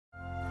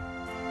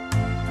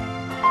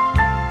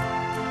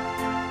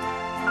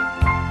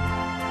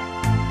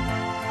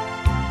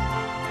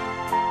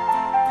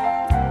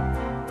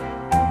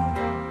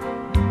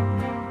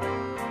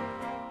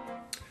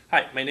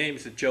my name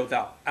is Joe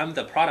Zhao. I'm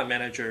the product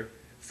manager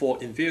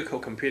for in-vehicle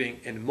computing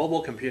and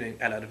mobile computing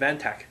at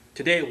Advantech.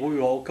 Today we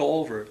will go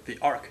over the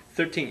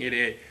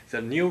ARK-1388,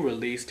 the new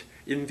released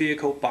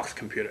in-vehicle box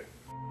computer.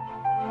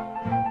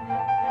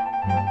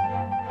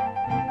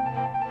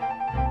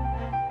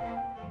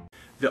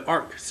 The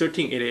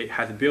ARK-1388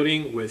 has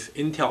built-in with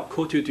Intel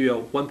Core 2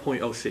 Duo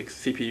 1.06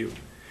 CPU,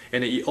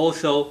 and it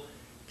also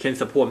can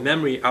support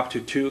memory up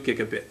to 2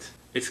 gigabits.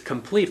 It's a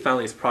complete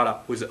fanless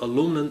product with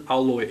aluminum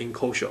alloy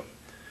enclosure.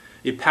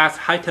 It passed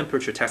high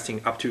temperature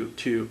testing up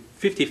to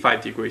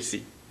 55 degrees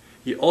C.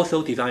 It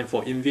also designed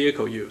for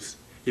in-vehicle use.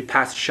 It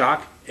passed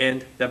shock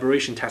and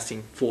vibration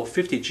testing for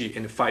 50G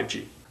and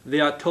 5G.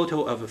 There are a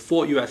total of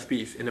 4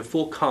 USBs and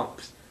 4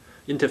 comms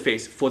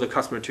interface for the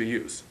customer to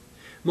use.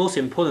 Most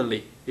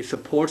importantly, it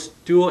supports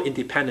dual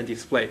independent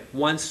display,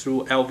 one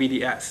through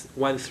LVDS,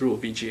 one through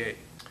VGA.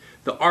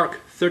 The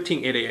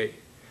ARK-1388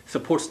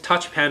 supports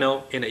touch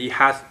panel and it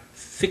has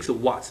 6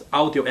 watts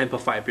audio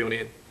amplifier built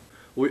in.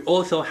 We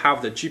also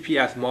have the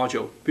GPS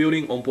module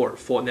built-in on board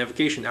for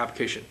navigation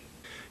application.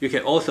 You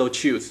can also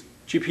choose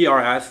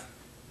GPRS,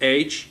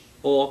 Edge,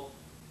 or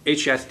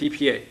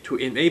HSDPA to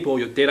enable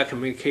your data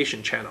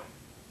communication channel.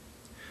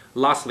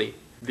 Lastly,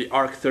 the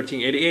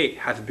ARK-1388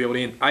 has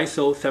built-in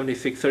ISO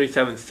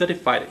 7637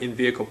 certified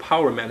in-vehicle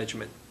power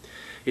management.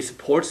 It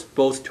supports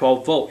both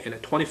 12-volt and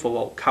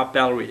 24-volt car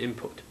battery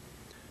input.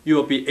 You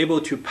will be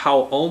able to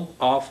power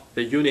on/off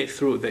the unit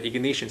through the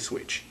ignition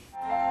switch.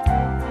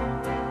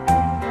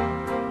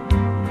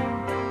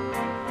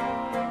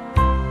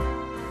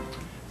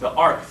 The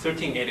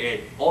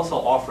ARK-1388 also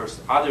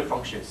offers other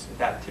functions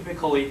that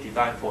typically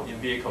designed for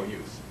in-vehicle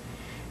use.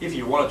 If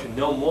you wanted to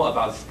know more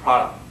about this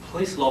product,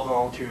 please log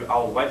on to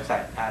our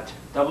website at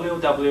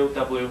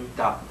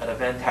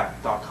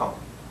www.advantech.com.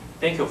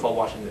 Thank you for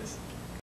watching this.